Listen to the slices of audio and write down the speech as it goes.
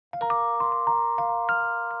I'm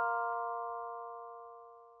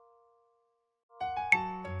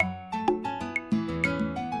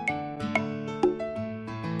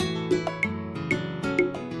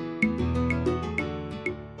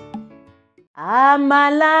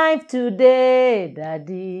alive today,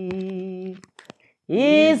 Daddy.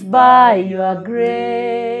 It's by your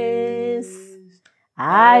grace.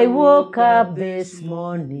 I woke up this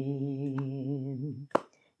morning.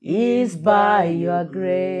 It's by your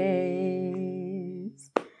grace.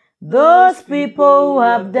 Those people who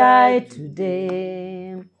have died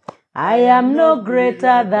today, I am no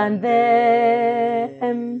greater than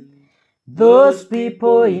them. Those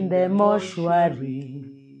people in the mortuary,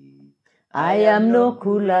 I am no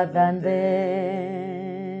cooler than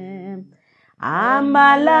them. I'm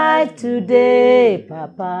alive today,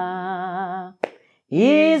 Papa.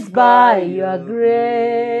 It's by your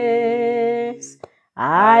grace.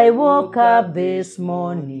 I woke up this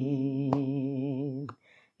morning.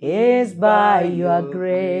 It's by your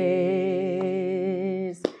grace.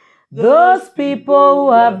 Those people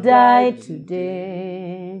who have died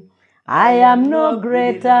today, I am no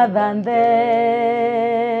greater than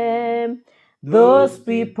them. Those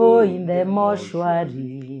people in the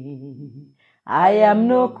mortuary, I am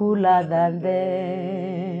no cooler than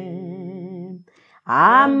them.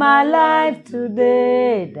 I'm alive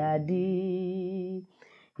today, Daddy.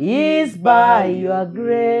 It's by your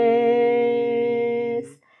grace.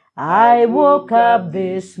 I woke up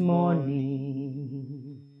this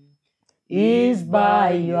morning. It's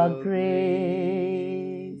by your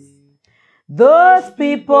grace. Those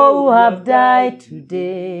people who have died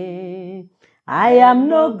today, I am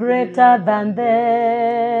no greater than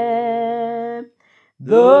them.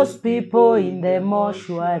 Those people in the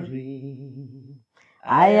mortuary,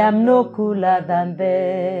 I am no cooler than them.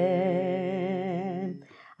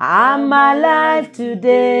 I'm alive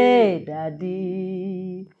today,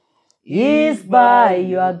 Daddy. It's by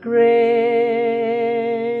your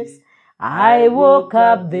grace. I woke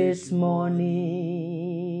up this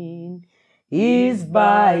morning. It's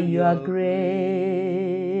by your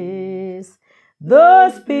grace.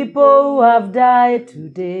 Those people who have died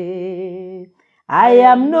today, I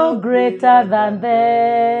am no greater than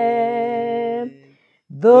them.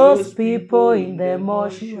 Those people in the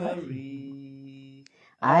mortuary,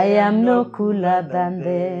 I am no cooler than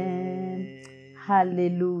them.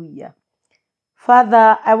 Hallelujah.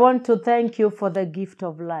 Father, I want to thank you for the gift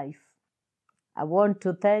of life. I want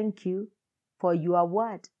to thank you for your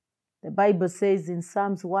word. The Bible says in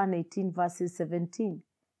Psalms 118 verses 17,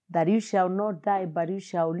 that you shall not die, but you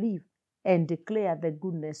shall live and declare the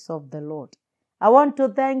goodness of the Lord. I want to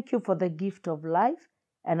thank you for the gift of life,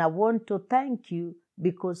 and I want to thank you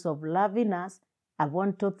because of loving us. I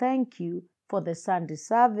want to thank you for the Sunday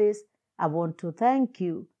service. I want to thank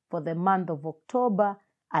you for the month of October.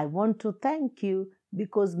 I want to thank you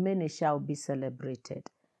because many shall be celebrated.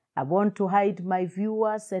 I want to hide my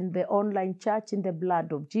viewers and the online church in the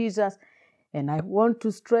blood of Jesus, and I want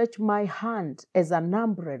to stretch my hand as an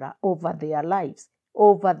umbrella over their lives,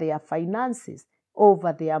 over their finances,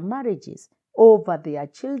 over their marriages, over their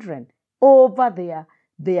children, over their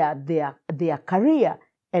career,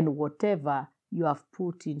 and whatever you have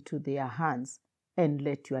put into their hands, and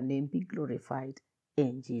let your name be glorified.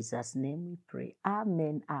 In Jesus' name we pray.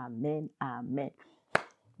 Amen, amen, amen.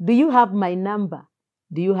 Do you have my number?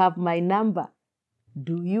 Do you have my number?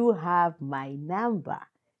 Do you have my number?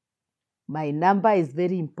 My number is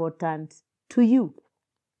very important to you.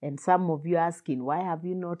 And some of you are asking, why have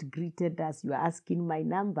you not greeted us? You are asking my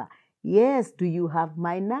number. Yes, do you have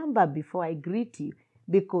my number before I greet you?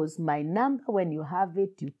 Because my number, when you have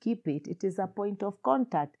it, you keep it. It is a point of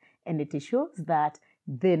contact. And it shows that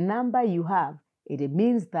the number you have, it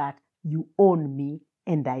means that you own me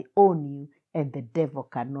and I own you, and the devil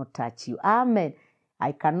cannot touch you. Amen.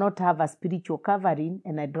 I cannot have a spiritual covering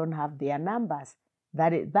and I don't have their numbers.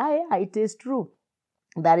 It is true.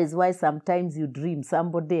 That is why sometimes you dream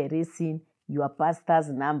somebody erasing your pastor's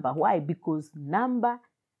number. Why? Because number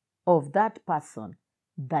of that person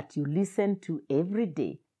that you listen to every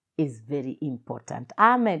day is very important.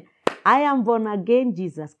 Amen. I am born again.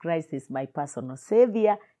 Jesus Christ is my personal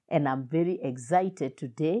Savior, and I'm very excited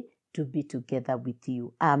today to be together with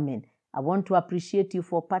you. Amen. I want to appreciate you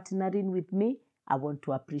for partnering with me. I want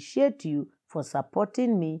to appreciate you for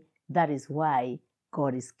supporting me. That is why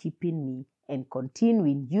God is keeping me and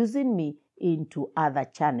continuing using me into other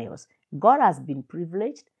channels. God has been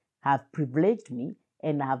privileged, have privileged me,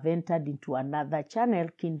 and have entered into another channel,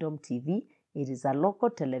 Kingdom TV. It is a local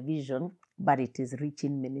television, but it is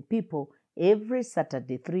reaching many people. Every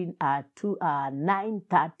Saturday,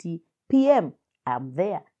 9:30 p.m., I'm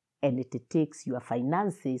there and it takes your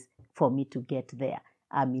finances for me to get there.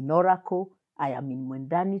 I'm in Oracle, I am in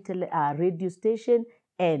Mwendani radio station,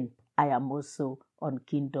 and I am also on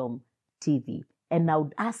Kingdom TV. And I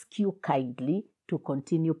would ask you kindly to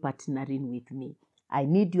continue partnering with me. I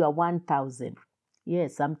need your 1,000.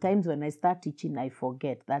 Yes, sometimes when I start teaching, I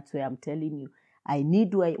forget. That's why I'm telling you. I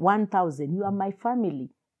need 1,000. You are my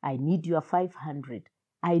family. I need your 500.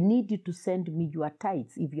 I need you to send me your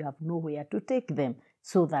tithes if you have nowhere to take them,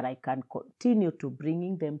 so that I can continue to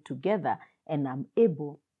bringing them together and I'm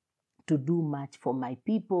able to do much for my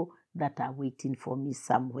people that are waiting for me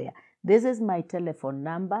somewhere. This is my telephone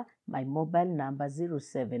number, my mobile number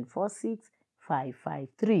 0746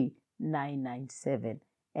 553 997.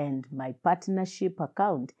 And my partnership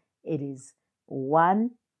account, it is my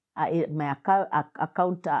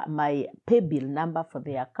PAYBIL number for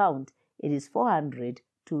the account, it is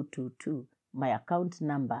 400-222. My account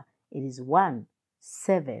number, it is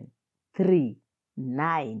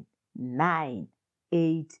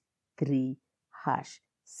 1739983#.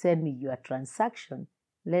 Send me your transaction.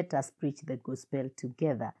 Let us preach the gospel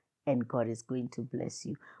together, and God is going to bless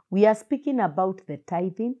you. We are speaking about the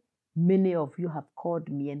tithing. Many of you have called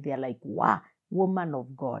me and they're like, wow, woman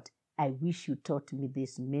of God, I wish you taught me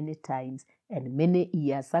this many times and many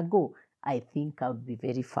years ago. I think I would be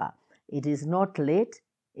very far. It is not late.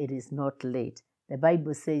 It is not late. The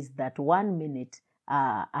Bible says that 1 minute,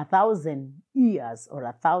 1,000 years or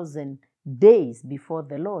 1,000 days before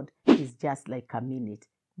the Lord is just like a minute.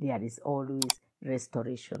 There is always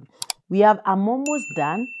restoration. I'm almost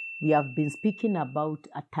done. We have been speaking about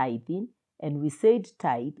a tithing, and we said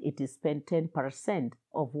tithe, it is spent 10%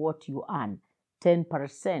 of what you earn,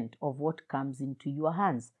 10% of what comes into your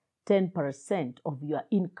hands, 10% of your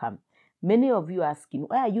income. Many of you asking,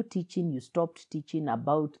 why are you teaching? You stopped teaching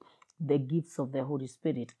about the gifts of the Holy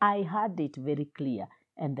Spirit. I had it very clear.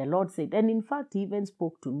 And the Lord said, and in fact, He even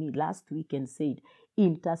spoke to me last week and said,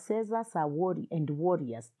 intercessors are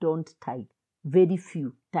warriors don't tithe. Very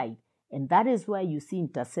few tithe. And that is why you see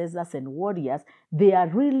intercessors and warriors, they are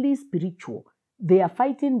really spiritual. They are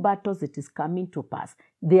fighting battles, it is coming to pass.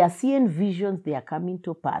 They are seeing visions, they are coming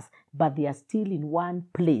to pass. But they are still in one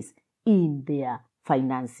place in their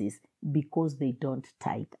finances because they don't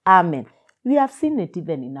tithe. Amen. We have seen it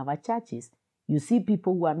even in our churches. You see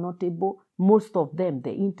people who are not able, most of them,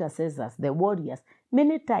 the intercessors, the warriors,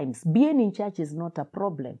 many times being in church is not a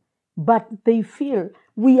problem. But they feel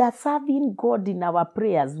we are serving God in our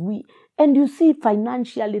prayers. And you see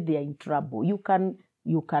financially they are in trouble. You can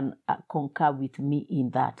concur with me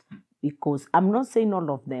in that, because I'm not saying all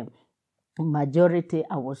of them. Majority,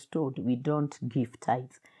 I was told, we don't give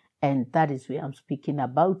tithes. And that is where I'm speaking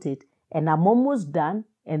about it. And I'm almost done.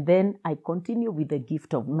 And then I continue with the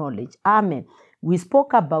gift of knowledge. Amen. We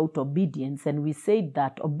spoke about obedience, and we said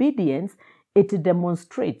that obedience, it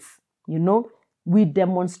demonstrates, we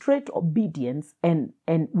demonstrate obedience and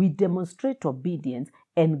we demonstrate obedience,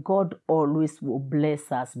 and God always will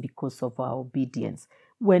bless us because of our obedience.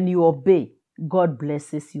 When you obey, God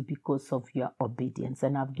blesses you because of your obedience.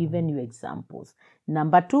 And I've given you examples.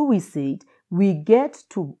 Number 2, we said we get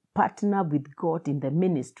to partner with God in the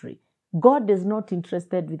ministry. God is not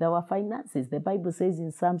interested with our finances. The Bible says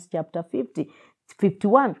in Psalms chapter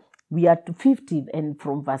 51, we are to 50, and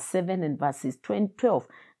from verse 7 and verses 12,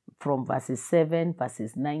 from verses 7,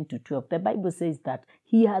 verses 9 to 12, the Bible says that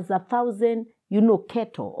He has 1,000,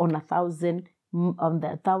 cattle on 1,000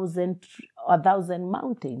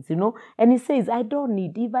 mountains, and He says, I don't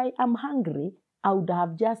need, if I am hungry, I would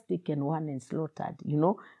have just taken one and slaughtered,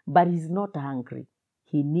 but He's not hungry.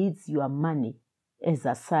 He needs your money as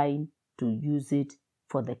a sign to use it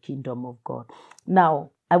for the kingdom of God.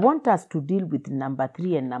 Now, I want us to deal with number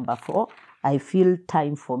 3 and number 4. I feel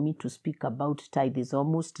time for me to speak about tithe is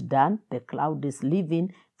almost done. The cloud is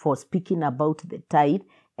leaving for speaking about the tithe,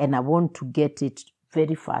 and I want to get it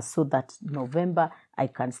very fast so that November I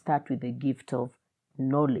can start with the gift of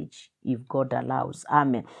knowledge, if God allows.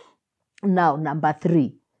 Amen. Now, number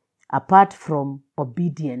 3, apart from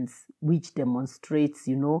obedience, which demonstrates,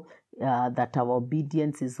 that our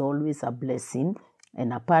obedience is always a blessing,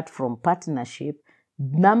 and apart from partnership,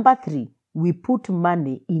 number 3, we put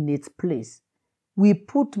money in its place. We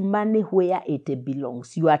put money where it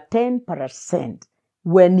belongs. You are 10%.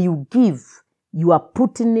 When you give, you are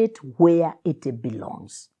putting it where it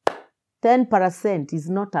belongs. 10% is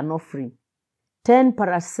not an offering.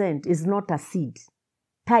 10% is not a seed.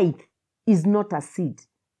 Tithe is not a seed,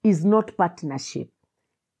 is not partnership.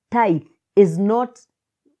 Tithe is not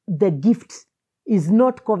the gift, is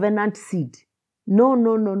not covenant seed.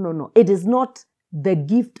 No. It is not the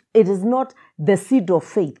gift. It is not the seed of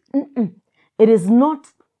faith. It is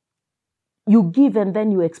not you give and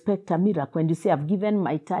then you expect a miracle. When you say, I've given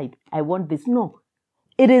my tithe, I want this. No.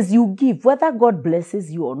 It is you give. Whether God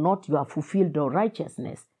blesses you or not, you have fulfilled your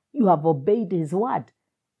righteousness. You have obeyed his word.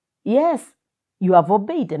 Yes, you have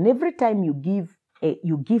obeyed. And every time you give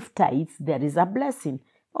tithes, there is a blessing.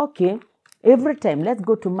 Okay, every time, let's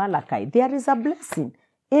go to Malachi. There is a blessing.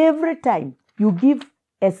 Every time you give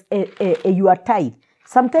your tithe,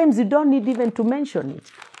 sometimes you don't need even to mention it.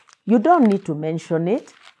 You don't need to mention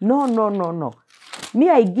it. No. Me,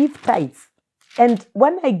 I give tithes. And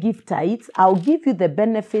when I give tithes, I'll give you the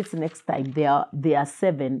benefits next time. There are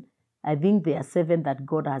 7. I think there are 7 that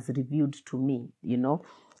God has revealed to me,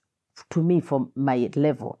 to me from my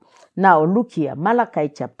level. Now, look here, Malachi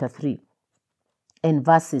chapter 3 and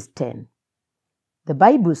verses 10. The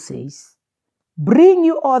Bible says, bring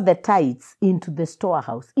you all the tithes into the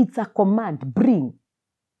storehouse. It's a command, bring.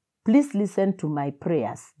 Please listen to my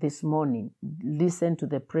prayers this morning. Listen to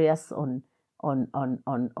the prayers on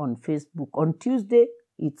Facebook. On Tuesday,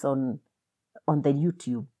 it's on the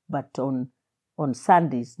YouTube, but on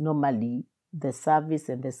Sundays, normally the service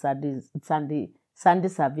and the Sunday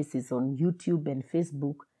service is on YouTube and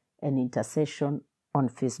Facebook and intercession on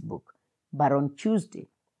Facebook. But on Tuesday,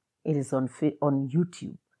 it is on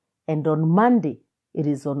YouTube. And on Monday, it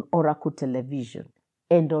is on Oracle Television.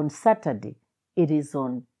 And on Saturday, it is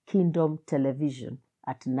on Kingdom Television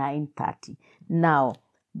at 9:30. Now,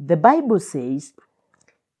 the Bible says,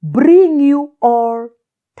 bring you all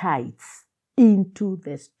tithes into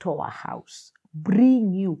the storehouse.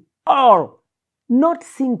 Bring you all, not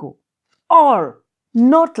single, all,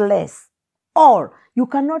 not less, all. You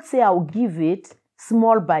cannot say, I'll give it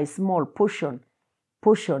small by small portion,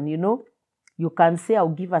 You can say, I'll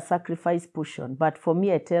give a sacrifice portion. But for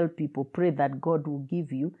me, I tell people, pray that God will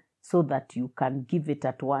give you so that you can give it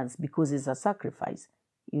at once, because it's a sacrifice.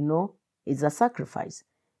 It's a sacrifice.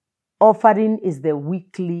 Offering is the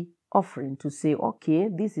weekly offering to say, okay,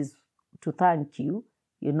 this is to thank you,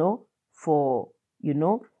 for,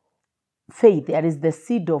 faith. There is the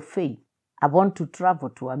seed of faith. I want to travel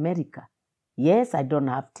to America. Yes, I don't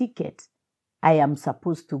have ticket. I am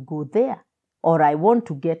supposed to go there. Or I want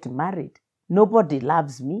to get married. Nobody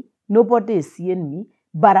loves me. Nobody is seeing me.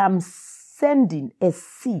 But I'm sending a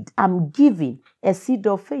seed. I'm giving a seed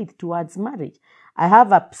of faith towards marriage. I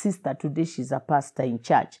have a sister today. She's a pastor in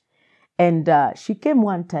church. And she came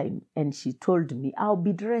one time and she told me, I'll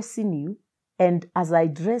be dressing you. And as I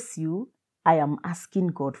dress you, I am asking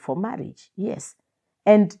God for marriage. Yes.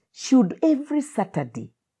 And should every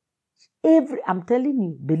Saturday, I'm telling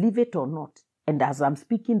you, believe it or not. And as I'm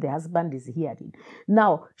speaking, the husband is hearing.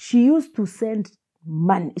 Now, she used to send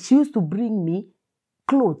money. She used to bring me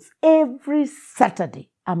clothes every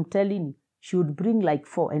Saturday. I'm telling you, she would bring like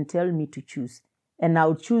 4 and tell me to choose. And I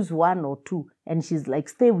would choose 1 or 2. And she's like,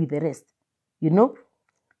 stay with the rest,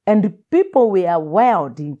 And people were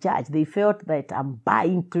wild in church. They felt that I'm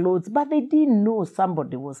buying clothes, but they didn't know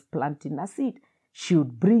somebody was planting a seed. She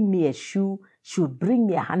would bring me a shoe. She would bring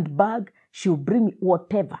me a handbag. She would bring me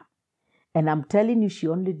whatever. And I'm telling you, she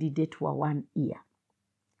only did it for 1 year.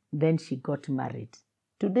 Then she got married.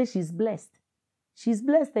 Today she's blessed. She's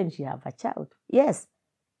blessed and she have a child. Yes,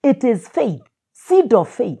 it is faith. Seed of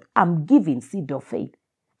faith. I'm giving seed of faith.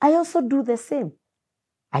 I also do the same.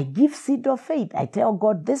 I give seed of faith. I tell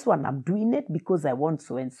God, this one, I'm doing it because I want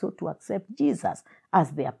so and so to accept Jesus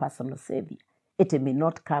as their personal savior. It may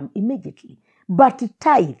not come immediately. But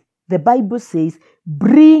tithe, the Bible says,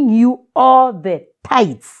 bring you all the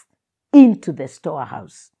tithes into the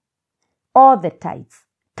storehouse. All the tithes.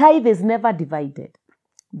 Tithe is never divided.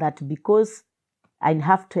 That because I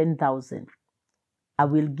have 10,000, I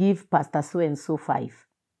will give Pastor so-and-so 5.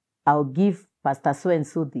 I'll give Pastor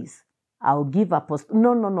so-and-so this. I'll give apostle.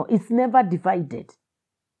 No. It's never divided.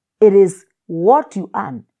 It is what you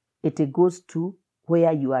earn. It goes to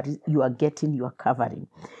where you are getting your covering.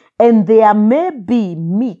 And there may be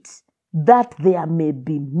meat, that there may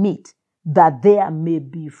be meat, that there may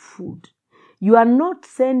be food. You are not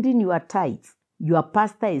sending your tithes. Your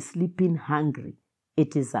pastor is sleeping hungry.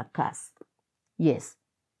 It is a curse. Yes.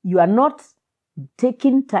 You are not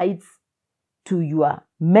taking tithes to your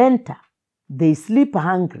mentor. They sleep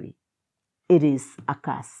hungry. It is a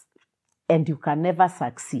curse. And you can never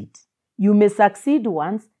succeed. You may succeed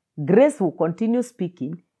once. Grace will continue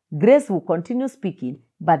speaking. Grace will continue speaking.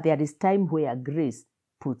 But there is time where grace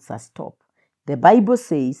puts a stop. The Bible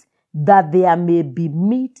says that there may be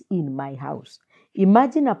meat in my house.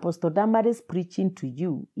 Imagine Apostle Damaris preaching to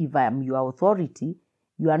you. If I am your authority,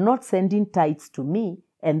 you are not sending tithes to me,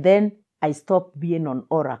 and then I stop being on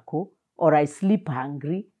Oracle, or I sleep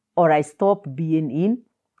hungry, or I stop being in,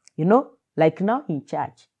 like now in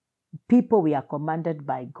church. people we are commanded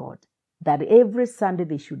by God that every Sunday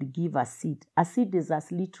they should give a seed. A seed is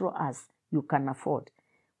as little as you can afford.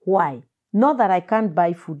 Why? Not that I can't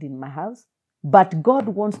buy food in my house, but God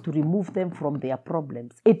wants to remove them from their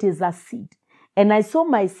problems. It is a seed. And I saw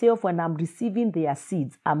myself when I'm receiving their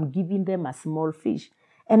seeds, I'm giving them a small fish.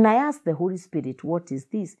 And I asked the Holy Spirit, what is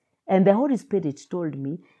this? And the Holy Spirit told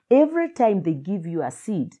me, every time they give you a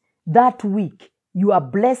seed, that week, your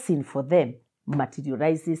blessing for them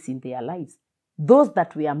materializes in their lives. Those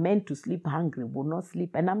that were meant to sleep hungry will not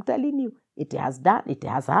sleep. And I'm telling you, it has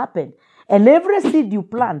happened. And every seed you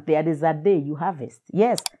plant, there is a day you harvest.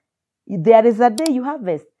 Yes, there is a day you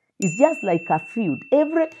harvest. It's just like a field.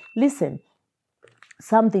 Listen,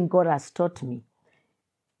 something God has taught me.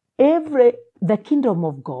 The kingdom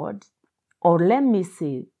of God, or let me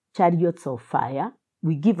say, chariots of fire,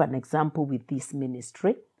 we give an example with this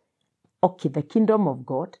ministry. Okay, the kingdom of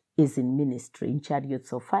God is in ministry, in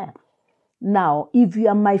chariots of fire. Now, if you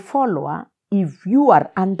are my follower, if you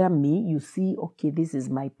are under me, you see, okay, this is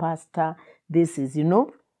my pastor, this is,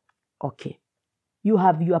 okay. You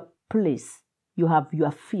have your place, you have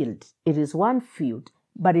your field. It is one field,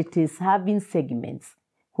 but it is having segments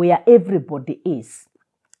where everybody is.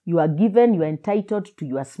 You are entitled to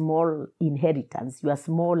your small inheritance, your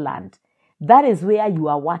small land. That is where you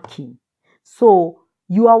are working. So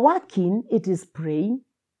you are working, it is praying,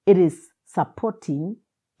 it is supporting,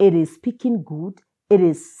 it is speaking good, it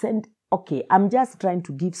is sent. Okay, I'm just trying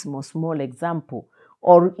to give small example.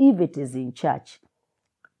 Or if it is in church.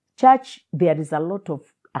 Church, there is a lot of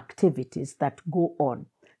activities that go on.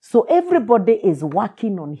 So everybody is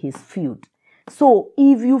working on his field. So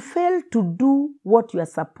if you fail to do what you are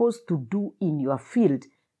supposed to do in your field,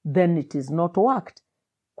 then it is not worked.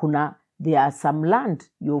 There are some land,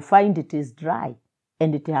 you'll find it is dry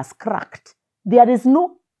and it has cracked. There is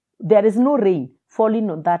no rain falling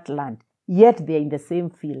on that land, yet they are in the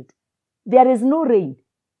same field. There is no rain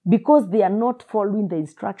because they are not following the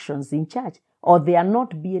instructions in church, or they are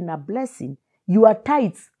not being a blessing. Your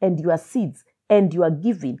tithes and your seeds and your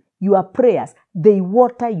giving, your prayers, they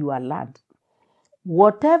water your land.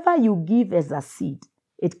 Whatever you give as a seed,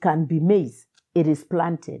 it can be maize, it is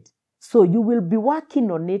planted. So you will be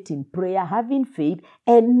working on it in prayer, having faith,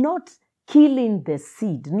 and not killing the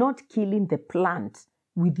seed, not killing the plant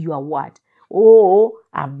with your word. Oh,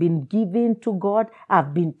 I've been giving to God,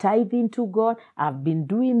 I've been tithing to God, I've been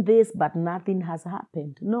doing this, but nothing has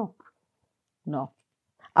happened. No.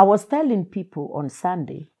 I was telling people on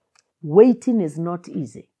Sunday, waiting is not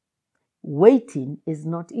easy. Waiting is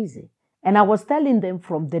not easy. And I was telling them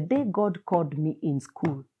from the day God called me in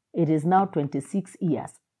school, it is now 26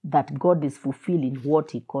 years that God is fulfilling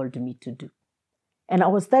what he called me to do. And I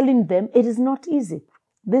was telling them it is not easy.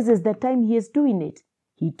 This is the time he is doing it.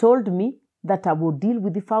 He told me that I will deal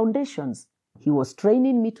with the foundations. He was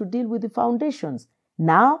training me to deal with the foundations.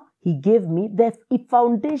 Now he gave me the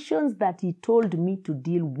foundations that he told me to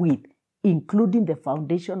deal with, including the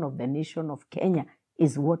foundation of the nation of Kenya,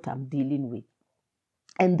 is what I'm dealing with.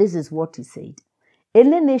 And this is what he said.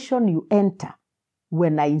 Any nation you enter,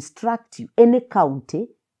 when I instruct you, any county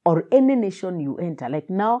or any nation you enter, like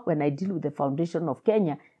now when I deal with the foundation of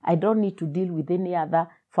Kenya, I don't need to deal with any other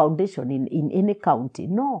foundation in any county.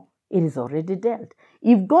 No, it is already dealt.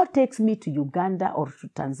 If God takes me to Uganda or to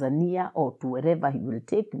Tanzania or to wherever he will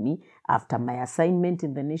take me after my assignment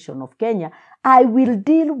in the nation of Kenya, I will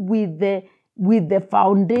deal with the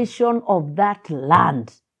foundation of that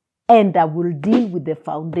land. And I will deal with the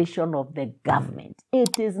foundation of the government.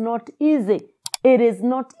 It is not easy. It is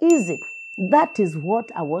not easy. That is what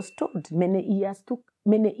I was told many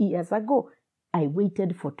years ago. I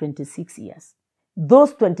waited for 26 years.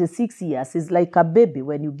 Those 26 years is like a baby.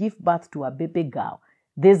 When you give birth to a baby girl,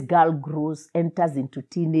 this girl grows, enters into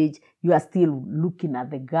teenage. You are still looking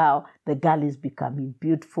at the girl. The girl is becoming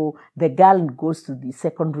beautiful. The girl goes to the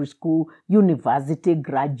secondary school, university,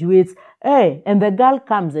 graduates. Hey, and the girl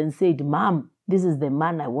comes and said, Mom, this is the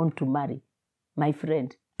man I want to marry. My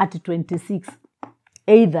friend, at 26,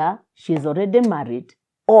 either she is already married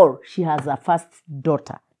or she has a first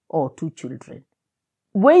daughter or 2 children.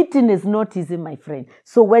 Waiting is not easy, my friend.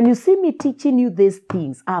 So when you see me teaching you these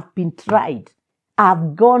things, I've been tried.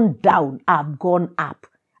 I've gone down, I've gone up.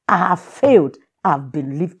 I have failed, I've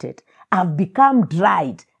been lifted. I've become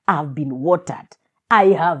dried, I've been watered.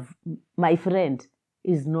 My friend,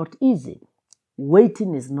 is not easy.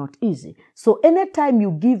 Waiting is not easy. So anytime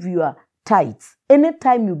you give your tithes,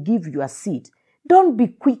 anytime you give your seed, don't be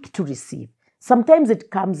quick to receive. Sometimes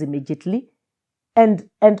it comes immediately, and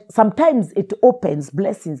sometimes it opens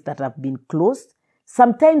blessings that have been closed.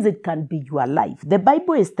 Sometimes it can be your life. The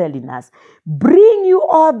Bible is telling us, bring you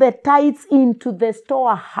all the tithes into the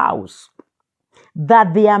storehouse,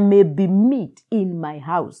 that there may be meat in my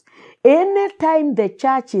house. Anytime the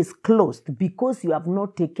church is closed because you have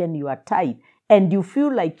not taken your tithe and you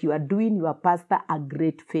feel like you are doing your pastor a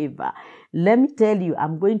great favor, let me tell you,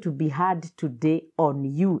 I'm going to be hard today on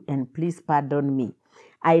you, and please pardon me.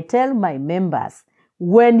 I tell my members,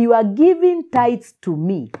 when you are giving tithes to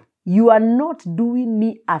me, you are not doing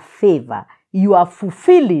me a favor. You are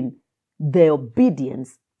fulfilling the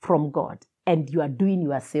obedience from God, and you are doing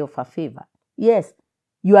yourself a favor. Yes,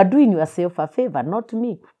 you are doing yourself a favor, not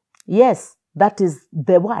me. Yes, that is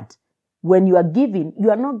the word. When you are giving,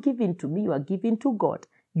 you are not giving to me, you are giving to God.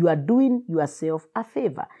 You are doing yourself a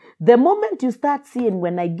favor. The moment you start seeing,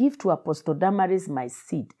 when I give to Apostle Damaris my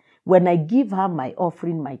seed, when I give her my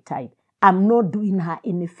offering, my tithe, I'm not doing her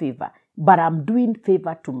any favor, but I'm doing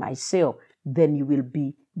favor to myself, then you will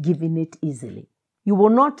be giving it easily. You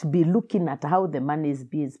will not be looking at how the money is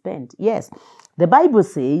being spent. Yes, the Bible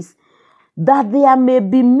says that there may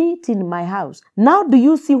be meat in my house. Now do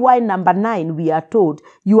you see why number 9 we are told,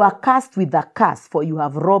 you are cursed with a curse, for you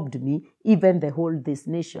have robbed me, even the whole this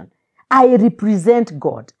nation. I represent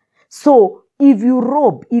God. So if you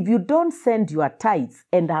rob, if you don't send your tithes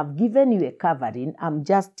and have given you a covering, I'm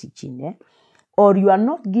just teaching, or you are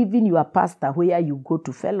not giving your pastor where you go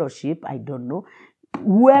to fellowship, I don't know,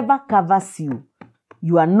 whoever covers you,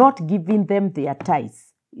 you are not giving them their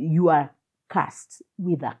tithes, you are cursed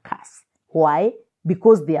with a curse. Why?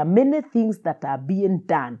 Because there are many things that are being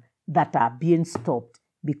done that are being stopped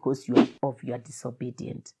because of your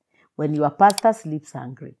disobedience. When your pastor sleeps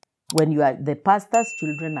hungry, when the pastor's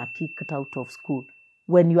children are kicked out of school,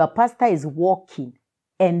 when your pastor is walking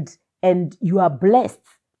and you are blessed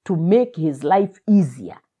to make his life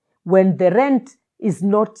easier, when the rent is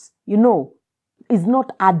not, is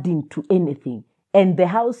not adding to anything, and the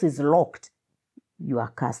house is locked, you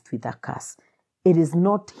are cursed with a curse. It is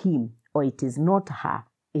not him or it is not her.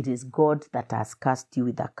 It is God that has cursed you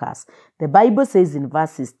with a curse. The Bible says in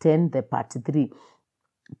verses 10, the part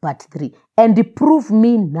 3, and prove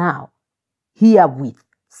me now herewith,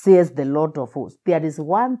 says the Lord of hosts. There is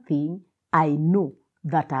one thing I know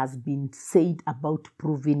that has been said about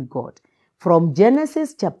proving God. From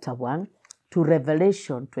Genesis chapter 1 to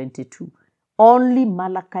Revelation 22, only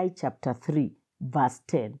Malachi chapter 3, verse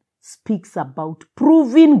 10 speaks about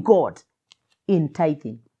proving God in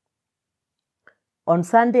tithing. On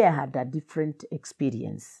Sunday, I had a different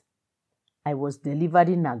experience. I was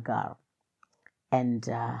delivering a girl, and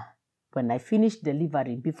when I finished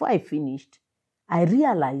delivering, before I finished, I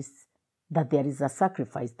realized that there is a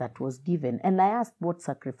sacrifice that was given. And I asked, what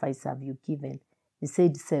sacrifice have you given? He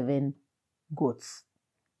said 7 goats.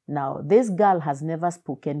 Now, this girl has never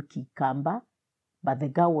spoken Kikamba, but the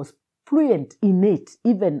girl was fluent in it,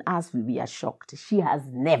 even as we were shocked. She has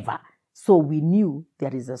never. So we knew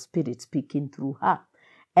there is a spirit speaking through her.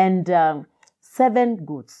 And 7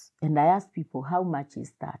 goats. And I asked people, how much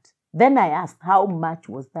is that? Then I asked, how much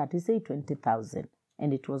was that? He said 20,000.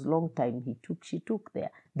 And it was a long time she took there.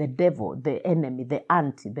 The devil, the enemy, the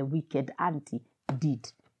auntie, the wicked auntie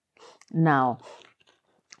did. Now,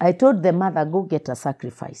 I told the mother, go get a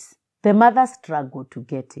sacrifice. The mother struggled to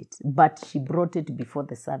get it, but she brought it before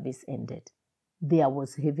the service ended. There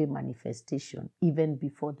was heavy manifestation even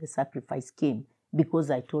before the sacrifice came, because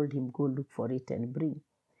I told him, go look for it and bring.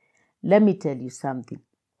 Let me tell you something.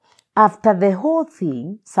 After the whole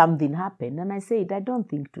thing, something happened, and I said, I don't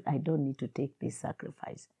need to take this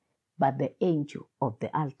sacrifice. But the angel of the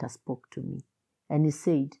altar spoke to me, and he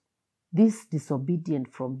said, this disobedience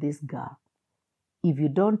from this girl, if you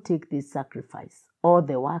don't take this sacrifice, all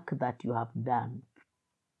the work that you have done,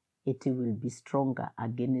 it will be stronger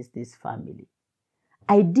against this family.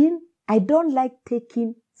 I don't like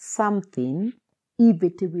taking something if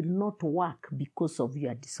it will not work because of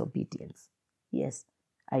your disobedience. Yes,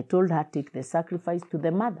 I told her, take the sacrifice to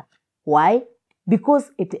the mother. Why?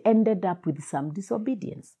 Because it ended up with some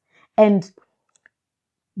disobedience. And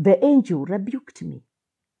the angel rebuked me,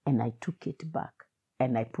 and I took it back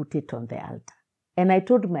and I put it on the altar. And I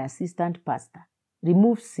told my assistant pastor,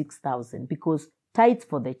 remove 6,000, because tithes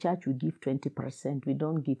for the church, we give 20%. We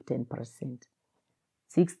don't give 10%.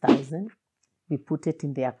 6,000, we put it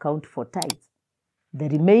in the account for tithes. The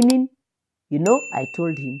remaining, I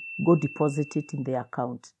told him, go deposit it in the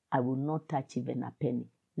account. I will not touch even a penny.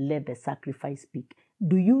 Let the sacrifice speak.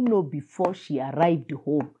 Do you know, before she arrived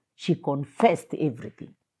home, she confessed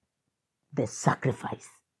everything? The sacrifice.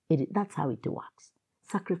 That's how it works.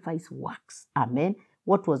 Sacrifice works. Amen.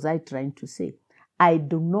 What was I trying to say? I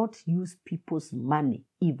do not use people's money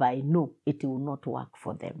if I know it will not work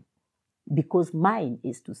for them. Because mine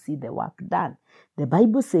is to see the work done. The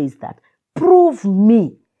Bible says that, prove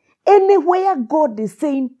me. Anywhere God is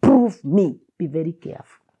saying, prove me, be very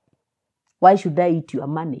careful. Why should I eat your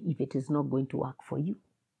money if it is not going to work for you?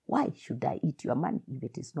 Why should I eat your money if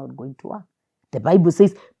it is not going to work? The Bible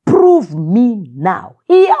says, prove me now,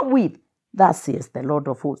 herewith, thus says the Lord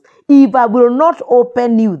of hosts, if I will not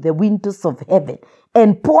open you the windows of heaven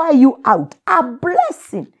and pour you out a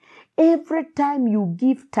blessing. Every time you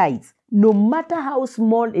give tithes, no matter how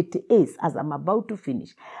small it is, as I'm about to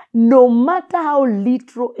finish, no matter how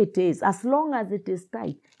little it is, as long as it is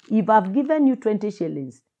tithe, if I've given you 20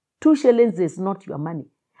 shillings, 2 shillings is not your money.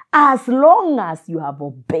 As long as you have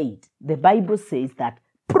obeyed, the Bible says that,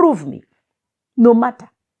 prove me, no matter.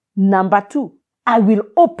 Number 2, I will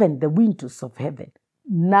open the windows of heaven.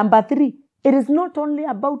 Number 3, it is not only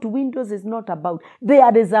about windows, it's not about,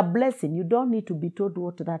 there is a blessing. You don't need to be told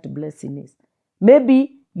what that blessing is.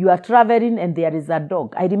 Maybe you are traveling and there is a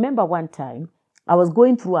dog. I remember one time, I was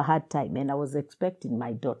going through a hard time and I was expecting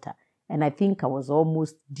my daughter. And I think I was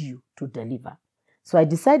almost due to deliver. So I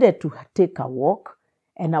decided to take a walk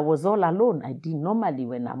and I was all alone. I didn't normally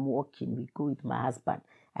when I'm walking, we go with my husband.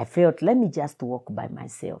 I felt, let me just walk by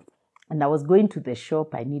myself. And I was going to the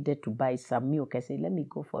shop. I needed to buy some milk. I said, let me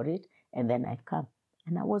go for it. And then I come.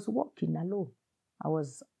 And I was walking alone. I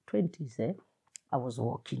was 20s, eh? I was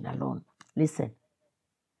walking alone. Listen.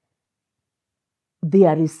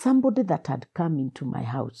 There is somebody that had come into my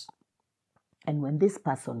house. And when this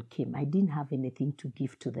person came, I didn't have anything to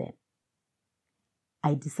give to them.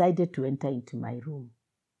 I decided to enter into my room.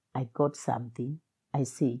 I got something. I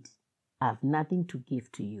said, I have nothing to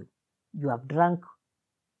give to you. You have drunk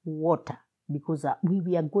water because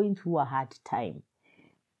we are going through a hard time.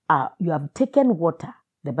 You have taken water.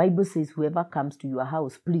 The Bible says, whoever comes to your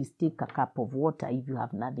house, please take a cup of water if you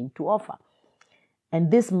have nothing to offer.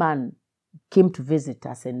 And this man came to visit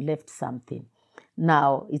us and left something.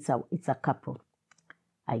 Now, it's a couple.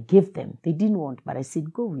 I gave them. They didn't want, but I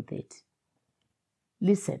said, go with it.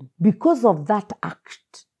 Listen, because of that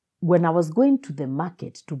act, when I was going to the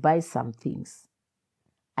market to buy some things,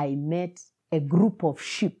 I met a group of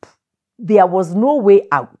sheep. There was no way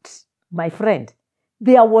out. My friend,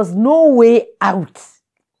 there was no way out.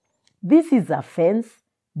 This is a fence.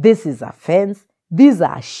 This is a fence. These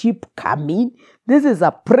are sheep coming. This is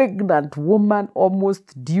a pregnant woman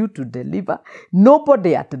almost due to deliver.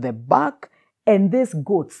 Nobody at the back. And these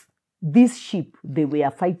goats, these sheep, they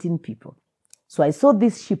were fighting people. So I saw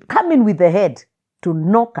this sheep coming with the head to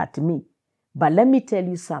knock at me. But let me tell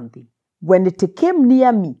you something. When it came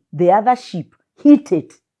near me, the other sheep hit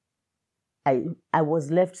it. I was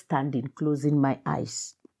left standing, closing my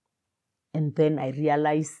eyes. And then I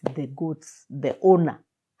realized the goats, the owner,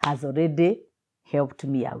 has already helped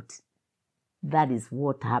me out. That is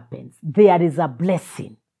what happens. There is a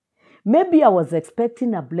blessing. Maybe I was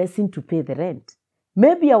expecting a blessing to pay the rent.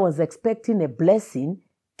 Maybe I was expecting a blessing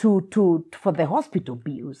for the hospital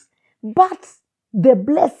bills. But the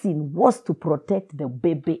blessing was to protect the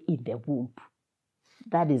baby in the womb.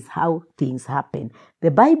 That is how things happen. The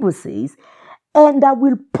Bible says, and I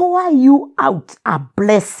will pour you out a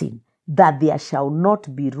blessing that there shall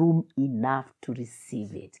not be room enough to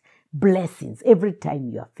receive it. Blessings. Every time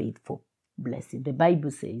you are faithful, blessing. The Bible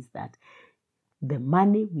says that the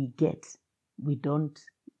money we get, we don't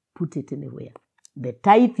put it anywhere. The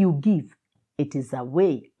tithe you give, it is a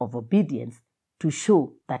way of obedience to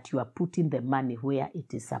show that you are putting the money where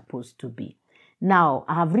it is supposed to be. Now,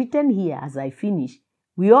 I have written here as I finish,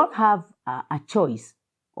 we all have a choice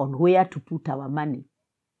on where to put our money.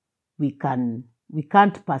 We can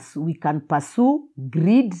pursue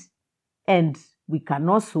greed, and we can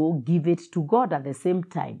also give it to God at the same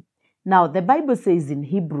time. Now, the Bible says in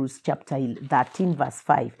Hebrews chapter 13, verse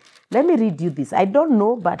 5. Let me read you this. I don't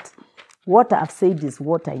know, but what I've said is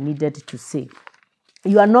what I needed to say.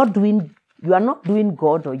 You are not doing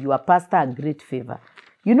God or your pastor a great favor.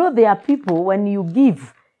 You know, there are people when you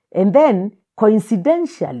give, and then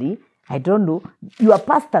coincidentally, I don't know, your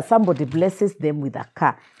pastor, somebody blesses them with a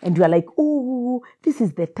car, and you are like, oh, this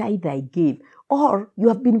is the tithe I gave. Or you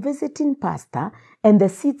have been visiting pastor, and the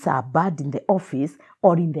seats are bad in the office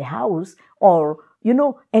or in the house, or, you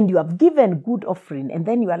know, and you have given good offering, and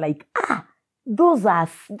then you are like, those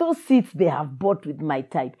seats they have bought with my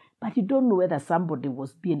tithe. But you don't know whether somebody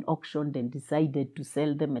was being auctioned and decided to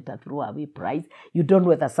sell them at a throwaway price. You don't know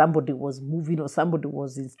whether somebody was moving or somebody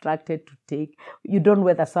was instructed to take. You don't know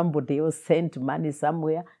whether somebody else sent money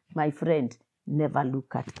somewhere. My friend, never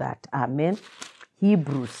look at that. Amen.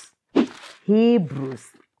 Hebrews.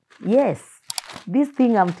 Yes. This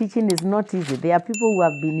thing I'm teaching is not easy. There are people who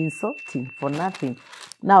have been insulting for nothing.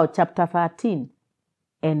 Now, chapter 13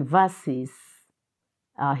 and verses,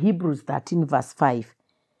 Hebrews 13 verse 5.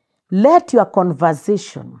 Let your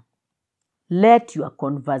conversation,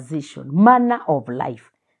 manner of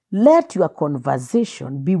life, let your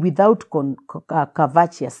conversation be without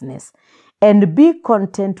covetousness, and be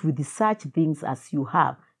content with such things as you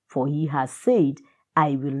have, for he has said,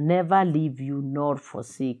 I will never leave you nor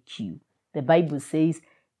forsake you. The Bible says,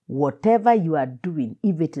 whatever you are doing,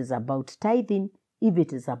 if it is about tithing, if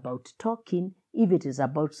it is about talking, if it is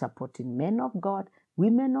about supporting men of God,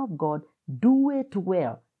 women of God, do it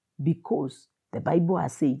well, because the Bible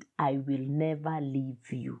has said, I will never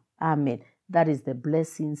leave you. Amen. That is the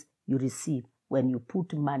blessings you receive when you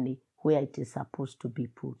put money where it is supposed to be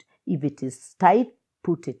put. If it is tithe,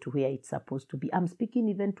 put it where it's supposed to be. I'm speaking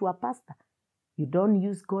even to a pastor. You don't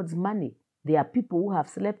use God's money. There are people who have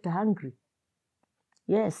slept hungry.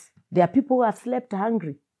 Yes, there are people who have slept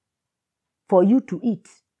hungry. For you to eat,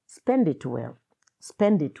 spend it well.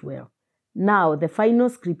 Spend it well. Now, the final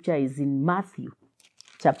scripture is in Matthew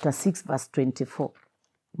chapter 6, verse 24.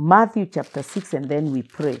 Matthew chapter 6, and then we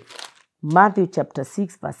pray. Matthew chapter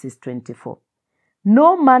 6, verses 24.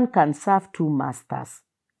 No man can serve two masters,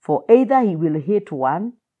 for either he will hate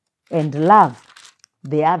one and love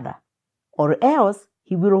the other, or else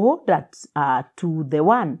he will hold to the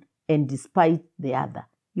one and despise the other.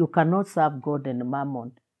 You cannot serve God and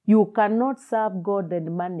mammon. You cannot serve God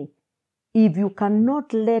and money. If you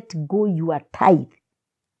cannot let go your tithe,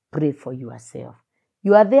 pray for yourself.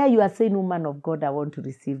 You are there, you are saying, woman of God, I want to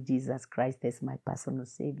receive Jesus Christ as my personal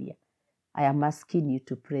Savior. I am asking you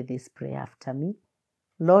to pray this prayer after me.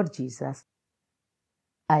 Lord Jesus,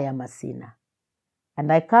 I am a sinner,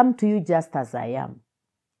 and I come to you just as I am,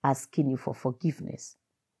 asking you for forgiveness,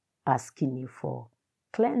 asking you for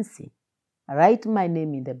cleansing. Write my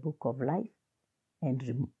name in the book of life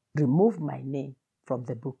and remove my name from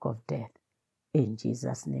the book of death. In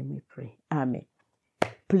Jesus' name we pray. Amen.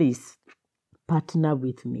 Please partner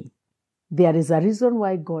with me. There is a reason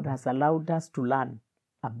why God has allowed us to learn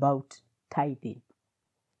about tithing.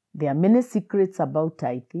 There are many secrets about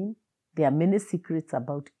tithing. There are many secrets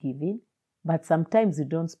about giving, but sometimes we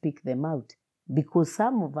don't speak them out because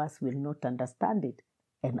some of us will not understand it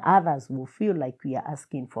and others will feel like we are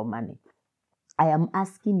asking for money. I am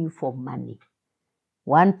asking you for money,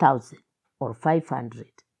 1,000 or 500.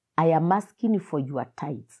 I am asking you for your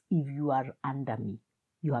tithes if you are under me.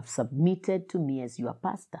 You have submitted to me as your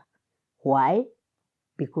pastor. Why?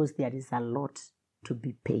 Because there is a lot to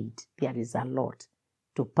be paid. There is a lot.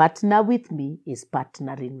 To partner with me is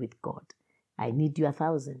partnering with God. I need your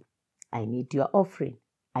 1,000. I need your offering.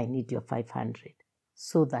 I need your 500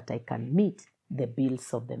 so that I can meet the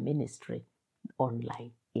bills of the ministry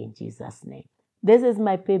online in Jesus' name. This is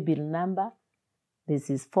my PayBill number. This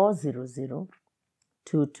is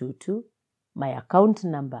 400-222. My account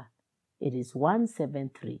number, it is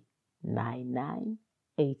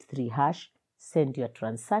 173-9983#. Send your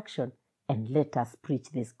transaction and let us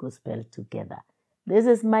preach this gospel together. This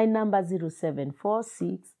is my number,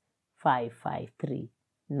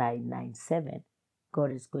 0746-553-997.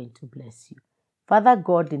 God is going to bless you. Father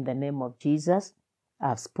God, in the name of Jesus, I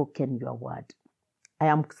have spoken your word. I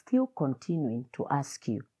am still continuing to ask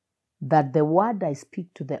you that the word I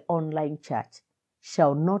speak to the online church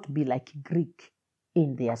shall not be like Greek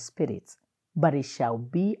in their spirits, but it shall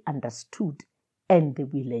be understood and they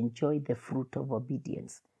will enjoy the fruit of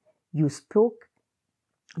obedience. You spoke,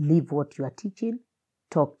 leave what you are teaching,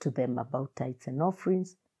 talk to them about tithes and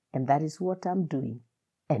offerings, and that is what I'm doing.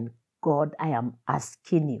 And God, I am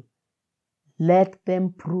asking you, let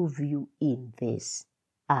them prove you in this.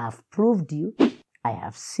 I have proved you, I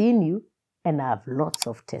have seen you, and I have lots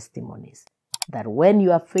of testimonies that when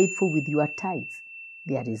you are faithful with your tithes,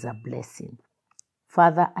 there is a blessing.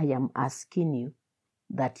 Father, I am asking you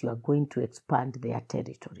that you are going to expand their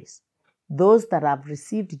territories. Those that have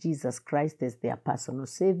received Jesus Christ as their personal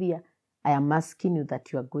Savior, I am asking you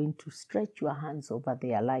that you are going to stretch your hands over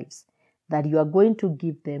their lives, that you are going to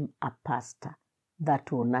give them a pastor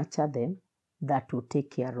that will nurture them, that will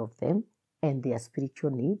take care of them and their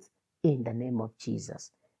spiritual needs in the name of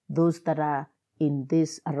Jesus. Those that are in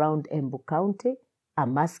this around Embu County,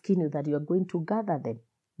 I'm asking you that you are going to gather them,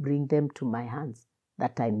 bring them to my hands,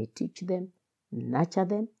 that I may teach them, nurture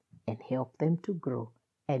them, and help them to grow,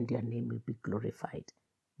 and your name will be glorified.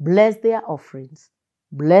 Bless their offerings,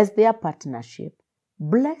 bless their partnership,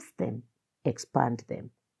 bless them, expand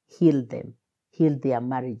them, heal their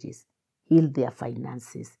marriages, heal their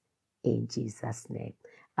finances, in Jesus' name.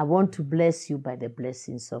 I want to bless you by the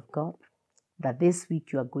blessings of God, that this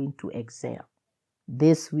week you are going to excel.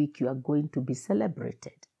 This week you are going to be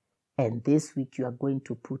celebrated. And this week you are going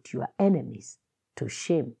to put your enemies to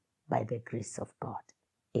shame by the grace of God.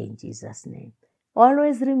 In Jesus' name.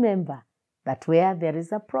 Always remember that where there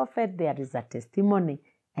is a prophet, there is a testimony.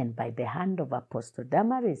 And by the hand of Apostle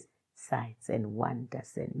Damaris, signs and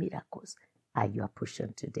wonders and miracles are your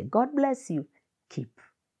portion today. God bless you. Keep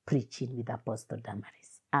preaching with Apostle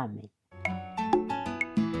Damaris. Amen.